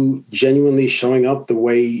you genuinely showing up the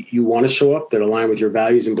way you want to show up that align with your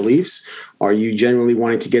values and beliefs? Are you genuinely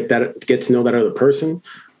wanting to get to know that other person?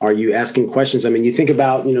 Are you asking questions? I mean, you think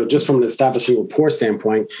about, just from an establishing rapport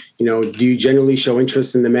standpoint, do you genuinely show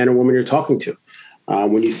interest in the man or woman you're talking to?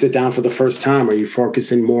 When you sit down for the first time, are you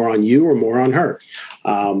focusing more on you or more on her?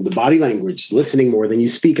 The body language, listening more than you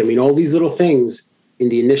speak. I mean, all these little things, in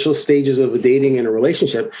the initial stages of a dating and a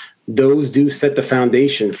relationship, those do set the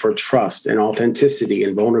foundation for trust and authenticity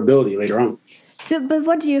and vulnerability later on. So, but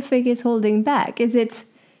what do you think is holding back? Is it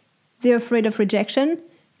they're afraid of rejection?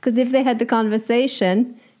 Because if they had the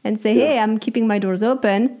conversation and say, hey, I'm keeping my doors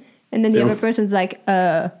open, and then the other person's like,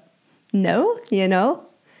 no,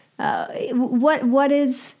 what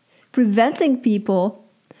is preventing people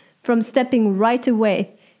from stepping right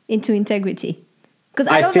away into integrity? Because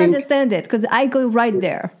I don't understand it, because I go right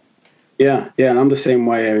there. Yeah, and I'm the same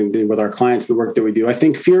way. I mean, with our clients, the work that we do, I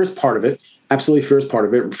think fear is part of it. Absolutely, fear is part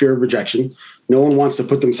of it. Fear of rejection. No one wants to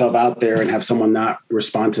put themselves out there and have someone not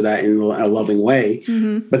respond to that in a loving way.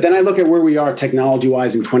 Mm-hmm. But then I look at where we are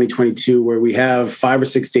technology-wise in 2022, where we have 5 or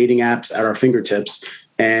 6 dating apps at our fingertips.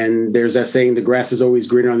 And there's that saying, the grass is always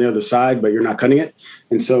greener on the other side, but you're not cutting it.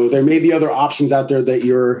 And so there may be other options out there that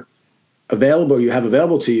you have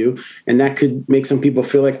available to you. And that could make some people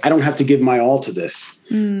feel like, I don't have to give my all to this.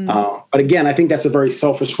 But again, I think that's a very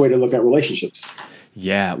selfish way to look at relationships.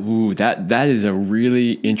 Yeah, that is a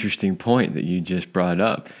really interesting point that you just brought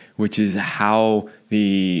up, which is how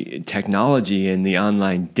the technology and the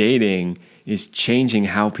online dating is changing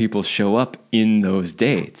how people show up in those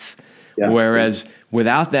dates. Yeah. Whereas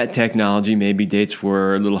without that technology, maybe dates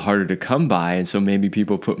were a little harder to come by, and so maybe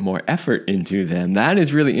people put more effort into them. That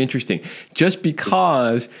is really interesting. Just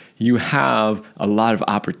because you have a lot of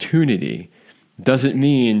opportunity doesn't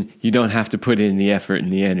mean you don't have to put in the effort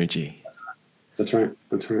and the energy. That's right.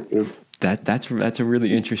 Yeah. That's a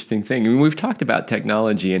really interesting thing. I mean, we've talked about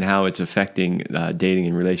technology and how it's affecting dating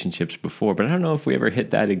and relationships before, but I don't know if we ever hit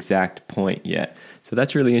that exact point yet. So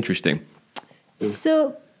that's really interesting.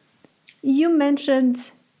 So you mentioned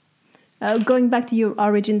going back to your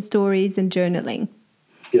origin stories and journaling.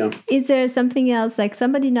 Yeah. Is there something else, like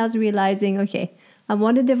somebody now's realizing, okay, I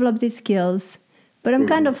want to develop these skills, but I'm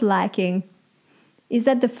kind of lacking. Is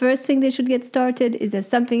that the first thing they should get started? Is there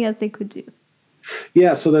something else they could do?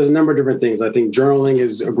 Yeah, so there's a number of different things. I think journaling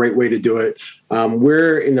is a great way to do it.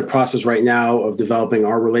 We're in the process right now of developing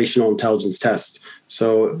our relational intelligence test.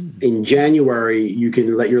 So in January, you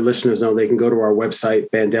can let your listeners know they can go to our website,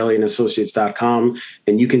 bandelliandassociates.com,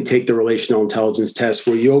 and you can take the relational intelligence test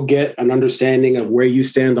where you'll get an understanding of where you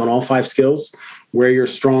stand on all 5 skills, where you're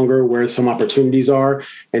stronger, where some opportunities are.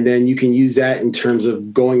 And then you can use that in terms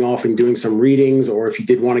of going off and doing some readings, or if you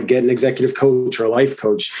did want to get an executive coach or a life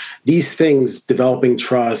coach. These things, developing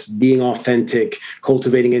trust, being authentic,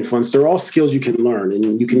 cultivating influence, they're all skills you can learn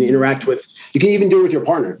and you can interact with. You can even do it with your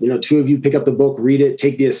partner. 2 of you pick up the book, read it,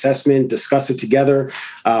 take the assessment, discuss it together.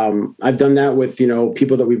 I've done that with,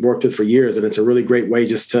 people that we've worked with for years. And it's a really great way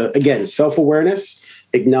just to, again, self-awareness,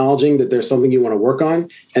 acknowledging that there's something you want to work on,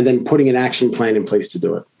 and then putting an action plan in place to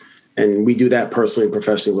do it. And we do that personally and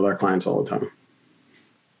professionally with our clients all the time.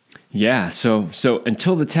 Yeah. So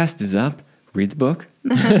until the test is up, read the book.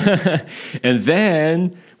 And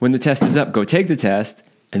then when the test is up, go take the test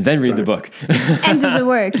and then read the book. And do the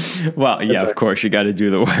work. Well, yeah, of course, you got to do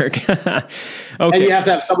the work. Okay. And you have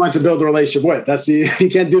to have someone to build a relationship with. You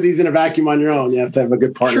can't do these in a vacuum on your own. You have to have a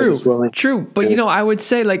good partner that's willing. True. But, I would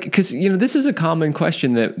say, because, this is a common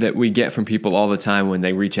question that we get from people all the time when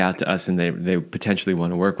they reach out to us and they potentially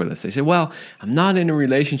want to work with us. They say, well, I'm not in a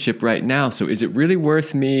relationship right now, so is it really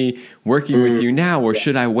worth me working with you now, or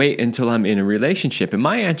should I wait until I'm in a relationship? And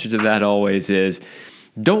my answer to that always is,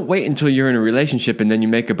 don't wait until you're in a relationship and then you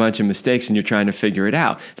make a bunch of mistakes and you're trying to figure it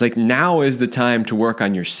out. Like, now is the time to work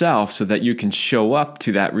on yourself so that you can show up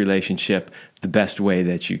to that relationship the best way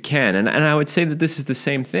that you can. And I would say that this is the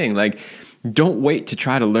same thing. Like, don't wait to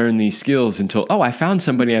try to learn these skills until, I found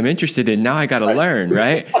somebody I'm interested in. Now I got to learn,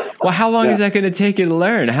 right? Well, how long is that going to take you to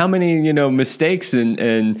learn? How many, mistakes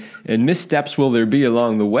and missteps will there be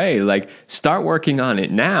along the way? Like, start working on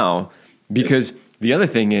it now, because the other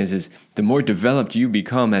thing is the more developed you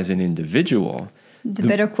become as an individual, the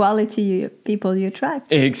better quality people you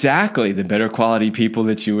attract. Exactly. The better quality people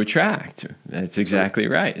that you attract. That's exactly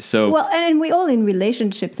right. So, well, and we all in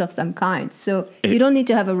relationships of some kind. So you don't need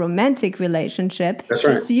to have a romantic relationship. That's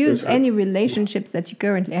right. Just use any relationships that you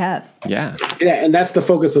currently have. Yeah. Yeah. And that's the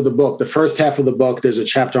focus of the book. The first half of the book, there's a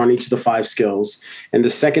chapter on each of the 5 skills. And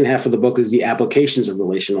the second half of the book is the applications of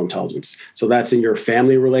relational intelligence. So that's in your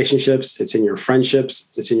family relationships, it's in your friendships,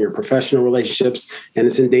 it's in your professional relationships, and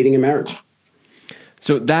it's in dating and marriage.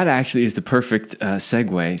 So that actually is the perfect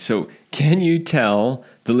segue. So can you tell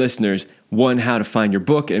the listeners, 1, how to find your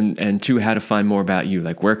book, and 2, how to find more about you?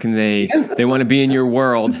 Like, where can they want to be in your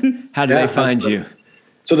world? How do they find you?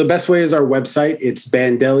 So the best way is our website. It's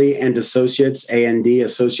Bandelli and Associates, AND,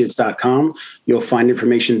 associates.com. You'll find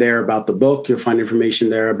information there about the book. You'll find information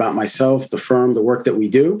there about myself, the firm, the work that we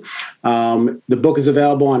do. The book is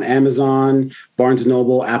available on Amazon, Barnes &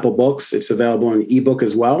 Noble, Apple Books. It's available in ebook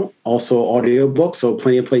as well, also audiobook, so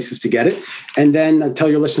plenty of places to get it. And then tell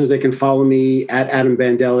your listeners they can follow me at Adam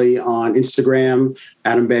Bandelli on Instagram,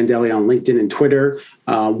 Adam Bandelli on LinkedIn and Twitter.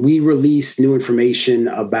 We release new information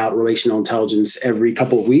about relational intelligence every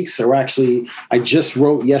couple of weeks. Or actually, I just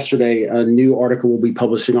wrote yesterday a new article we'll be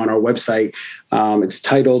publishing on our website. It's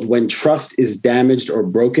titled, When Trust is Damaged or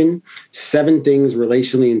Broken, 7 Things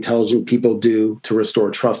Relationally Intelligent People Do to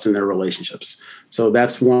Restore Trust in Their Relationships. So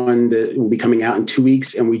that's one that will be coming out in 2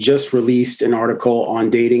 weeks. And we just released an article on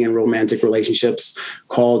dating and romantic relationships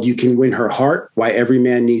called You Can Win Her Heart, Why Every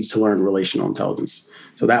Man Needs to Learn Relational Intelligence.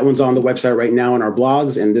 So that one's on the website right now in our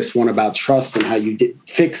blogs. And this one about trust and how you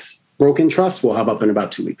fix broken trust will have up in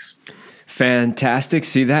about 2 weeks. Fantastic.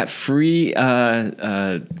 See that free,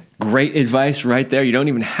 great advice right there. You don't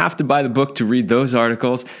even have to buy the book to read those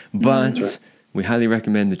articles, but right. We highly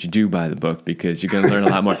recommend that you do buy the book because you're going to learn a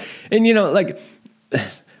lot more. And,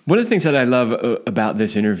 one of the things that I love about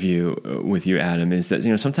this interview with you, Adam, is that,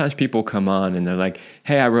 sometimes people come on and they're like,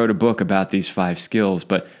 hey, I wrote a book about these 5 skills,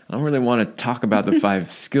 but I don't really want to talk about the 5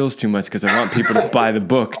 skills too much because I want people to buy the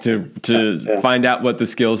book to find out what the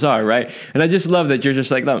skills are, right? And I just love that you're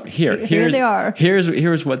just like, look, here they are.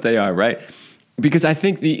 Here's what they are, right? Because I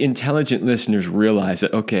think the intelligent listeners realize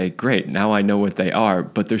that, okay, great, now I know what they are,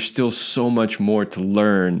 but there's still so much more to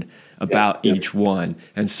learn about each one,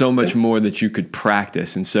 and so much more that you could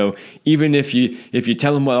practice. And so even if you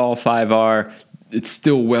tell them what all 5 are, it's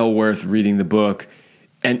still well worth reading the book.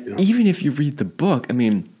 And even if you read the book,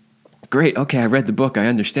 great, okay, I read the book, I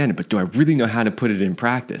understand it, but do I really know how to put it in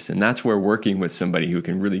practice? And that's where working with somebody who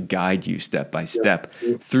can really guide you step by step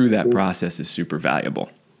through that process is super valuable.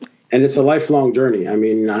 And it's a lifelong journey.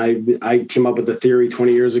 I came up with the theory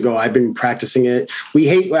 20 years ago. I've been practicing it.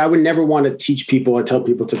 I would never want to teach people or tell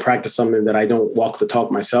people to practice something that I don't walk the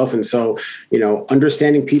talk myself. And so,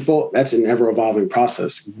 understanding people, that's an ever evolving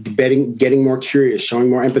process. Getting more curious, showing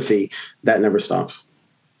more empathy, that never stops.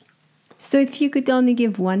 So if you could only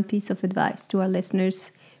give one piece of advice to our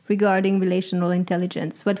listeners regarding relational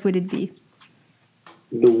intelligence, what would it be?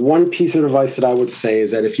 The one piece of advice that I would say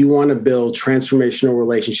is that if you want to build transformational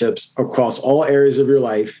relationships across all areas of your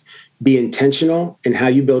life, be intentional in how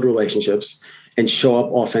you build relationships and show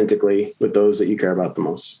up authentically with those that you care about the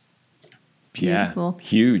most. Beautiful. Yeah,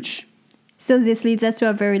 huge. So this leads us to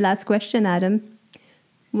our very last question, Adam.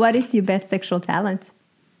 What is your best sexual talent?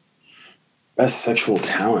 Best sexual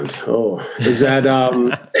talent. Oh, is that,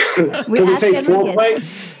 can we say foreplay?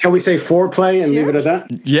 Can we say foreplay and leave it at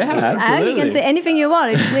that? Yeah, absolutely. You can say anything you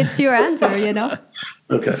want. It's your answer,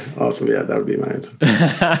 Okay, awesome. Yeah, that would be my answer.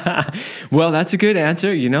 Well, that's a good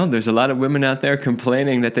answer. There's a lot of women out there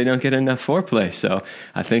complaining that they don't get enough foreplay. So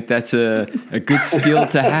I think that's a good skill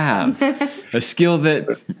to have. A skill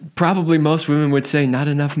that probably most women would say not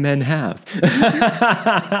enough men have.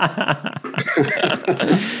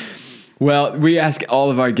 Well, we ask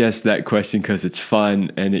all of our guests that question because it's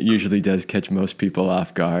fun, and it usually does catch most people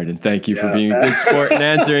off guard. And thank you for being a good sport and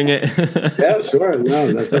answering it. Yeah, sure.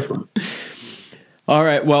 No, that's definitely. All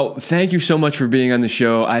right. Well, thank you so much for being on the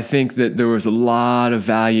show. I think that there was a lot of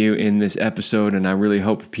value in this episode, and I really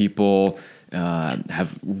hope people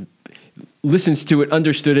have listened to it,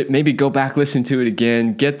 understood it, maybe go back, listen to it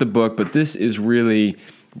again, get the book. But this is really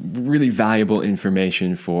valuable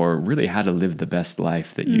information for really how to live the best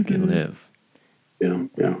life that you can live. Yeah.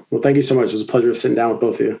 Well, thank you so much. It was a pleasure sitting down with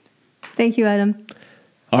both of you. Thank you, Adam.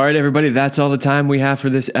 All right, everybody, that's all the time we have for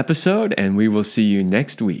this episode, and we will see you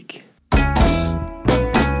next week.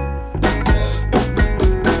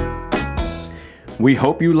 We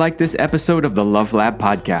hope you liked this episode of the Love Lab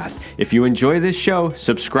podcast. If you enjoy this show,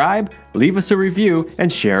 subscribe, leave us a review,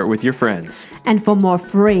 and share it with your friends. And for more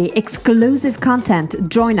free, exclusive content,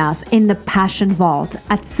 join us in the Passion Vault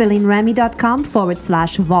at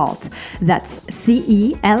CelineRemy.com/vault. That's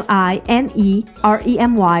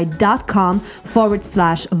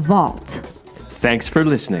CelineRemy.com/vault. Thanks for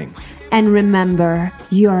listening. And remember,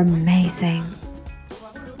 you're amazing.